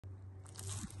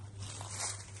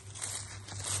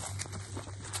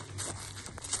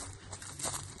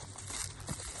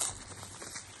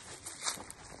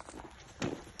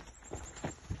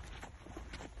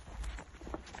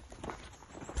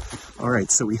All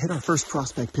right, so we hit our first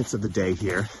prospect pits of the day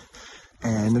here,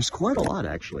 and there's quite a lot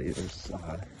actually. There's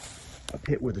a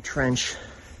pit with a trench,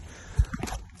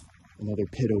 another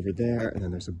pit over there, and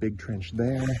then there's a big trench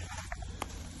there.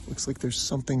 Looks like there's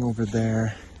something over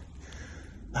there.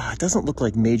 It doesn't look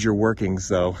like major workings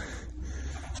though.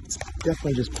 It's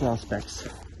definitely just prospects.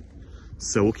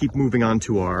 So we'll keep moving on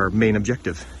to our main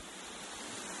objective.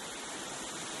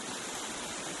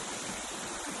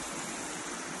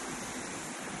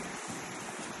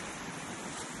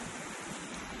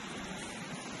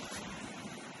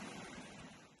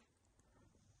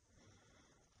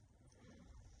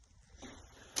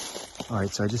 All right,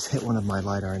 so I just hit one of my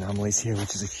LiDAR anomalies here,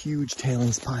 which is a huge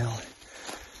tailings pile.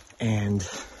 And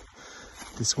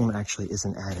this one actually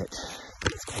isn't at it,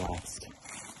 it's collapsed.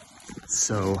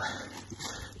 So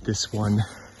this one,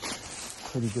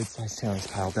 pretty good sized tailings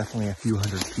pile, definitely a few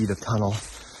hundred feet of tunnel.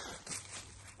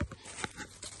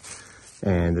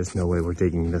 And there's no way we're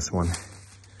digging this one.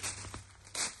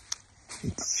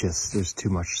 It's just, there's too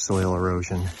much soil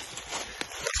erosion.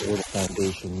 A little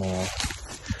foundation there.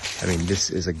 I mean, this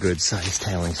is a good sized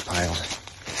tailings pile.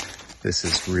 This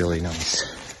is really nice.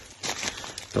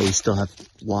 But we still have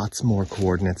lots more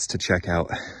coordinates to check out.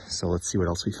 So let's see what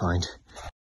else we find.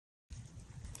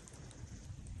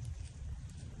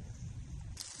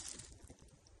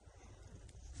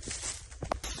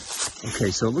 Okay,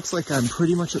 so it looks like I'm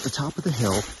pretty much at the top of the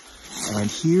hill. And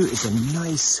here is a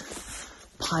nice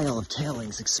pile of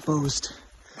tailings exposed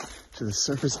to the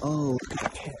surface. Oh, look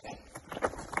at the pit.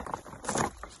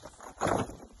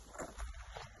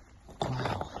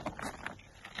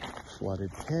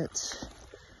 Flooded pit.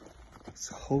 I was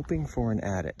hoping for an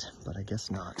adit, but I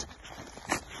guess not.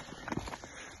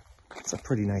 It's a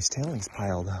pretty nice tailings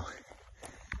pile though.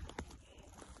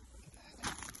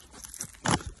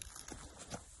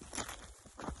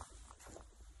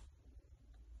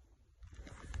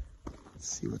 Let's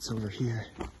see what's over here.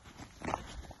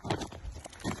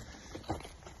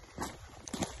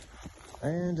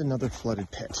 And another flooded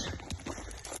pit.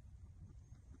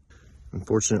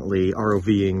 Unfortunately,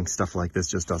 ROVing stuff like this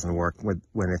just doesn't work.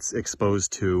 When it's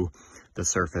exposed to the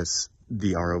surface,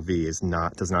 the ROV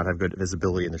does not have good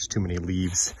visibility, and there's too many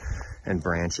leaves and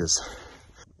branches.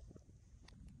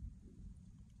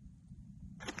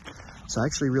 So I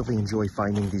actually really enjoy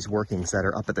finding these workings that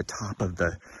are up at the top of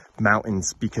the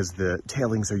mountains, because the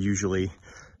tailings are usually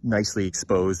nicely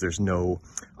exposed. There's no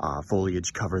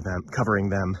foliage covering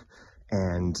them,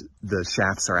 and the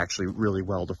shafts are actually really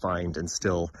well defined and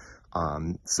still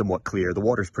somewhat clear. The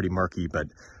water's pretty murky, but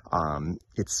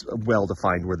it's well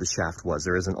defined where the shaft was.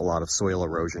 There isn't a lot of soil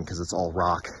erosion because it's all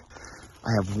rock. I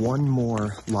have one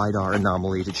more LiDAR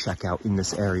anomaly to check out in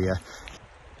this area.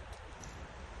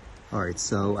 All right,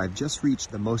 so I've just reached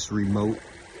the most remote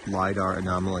LiDAR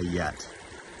anomaly yet,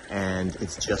 and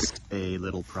it's just a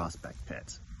little prospect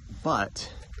pit.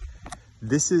 But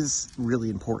this is really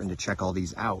important to check all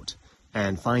these out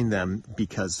and find them,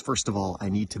 because first of all, I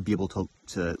need to be able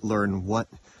to learn what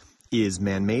is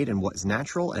man-made and what is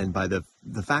natural. And by the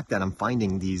fact that I'm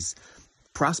finding these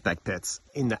prospect pits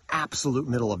in the absolute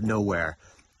middle of nowhere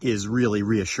is really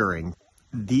reassuring.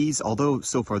 These, although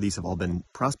so far these have all been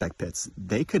prospect pits,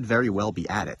 they could very well be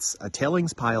adits. A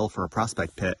tailings pile for a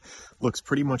prospect pit looks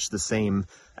pretty much the same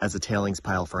as a tailings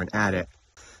pile for an adit.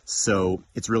 So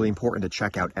it's really important to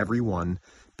check out every one,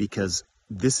 because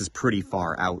this is pretty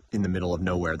far out in the middle of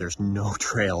nowhere. There's no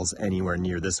trails anywhere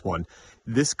near this one.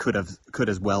 This could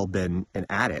as well been an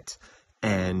adit,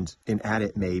 and an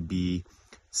adit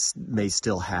may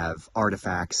still have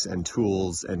artifacts and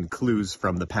tools and clues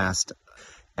from the past.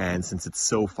 And since it's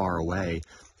so far away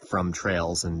from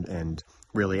trails and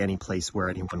really any place where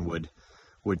anyone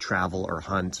would travel or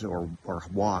hunt or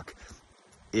walk,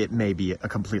 it may be a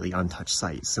completely untouched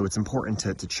site. So it's important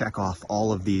to check off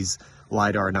all of these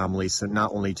LiDAR anomalies, so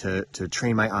not only to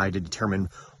train my eye to determine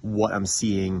what I'm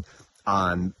seeing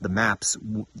on the maps,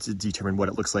 to determine what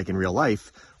it looks like in real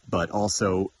life, but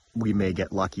also we may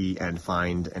get lucky and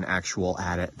find an actual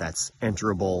adit that's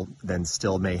enterable, then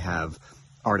still may have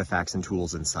artifacts and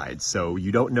tools inside. So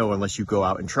you don't know unless you go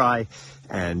out and try,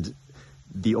 and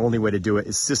the only way to do it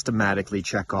is systematically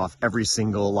check off every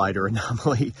single LiDAR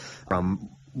anomaly from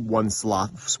one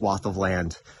swath of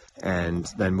land and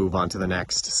then move on to the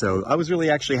next. So I was really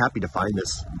actually happy to find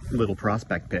this little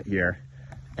prospect pit here.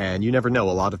 And you never know,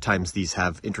 a lot of times these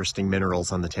have interesting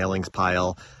minerals on the tailings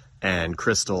pile and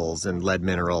crystals and lead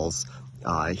minerals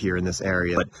here in this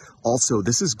area. But also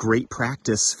this is great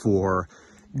practice for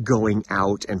going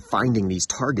out and finding these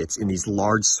targets in these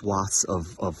large swaths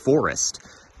of forest.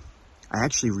 I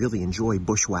actually really enjoy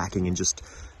bushwhacking and just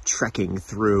trekking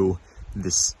through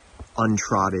this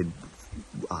untrodden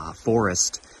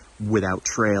forest without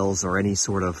trails or any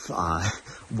sort of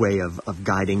way of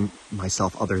guiding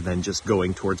myself other than just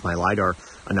going towards my LiDAR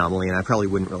anomaly. And I probably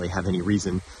wouldn't really have any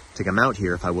reason to come out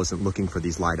here if I wasn't looking for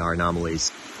these LiDAR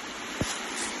anomalies.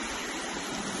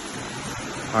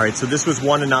 All right, so this was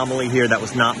one anomaly here that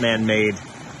was not man-made.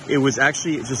 It was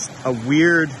actually just a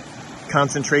weird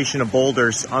concentration of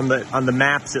boulders. On the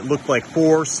maps, it looked like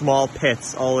 4 small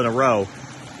pits all in a row,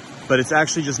 but it's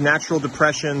actually just natural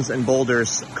depressions and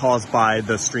boulders caused by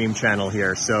the stream channel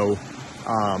here. So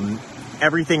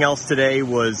everything else today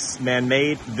was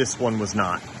man-made. This one was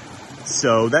not.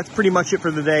 So that's pretty much it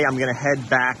for the day. I'm gonna head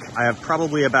back. I have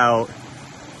probably about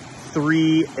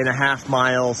 3.5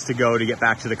 miles to go to get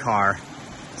back to the car.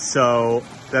 So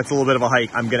that's a little bit of a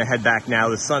hike. I'm gonna head back now.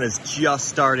 The sun is just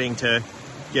starting to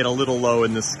get a little low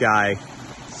in the sky.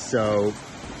 So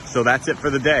that's it for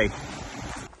the day.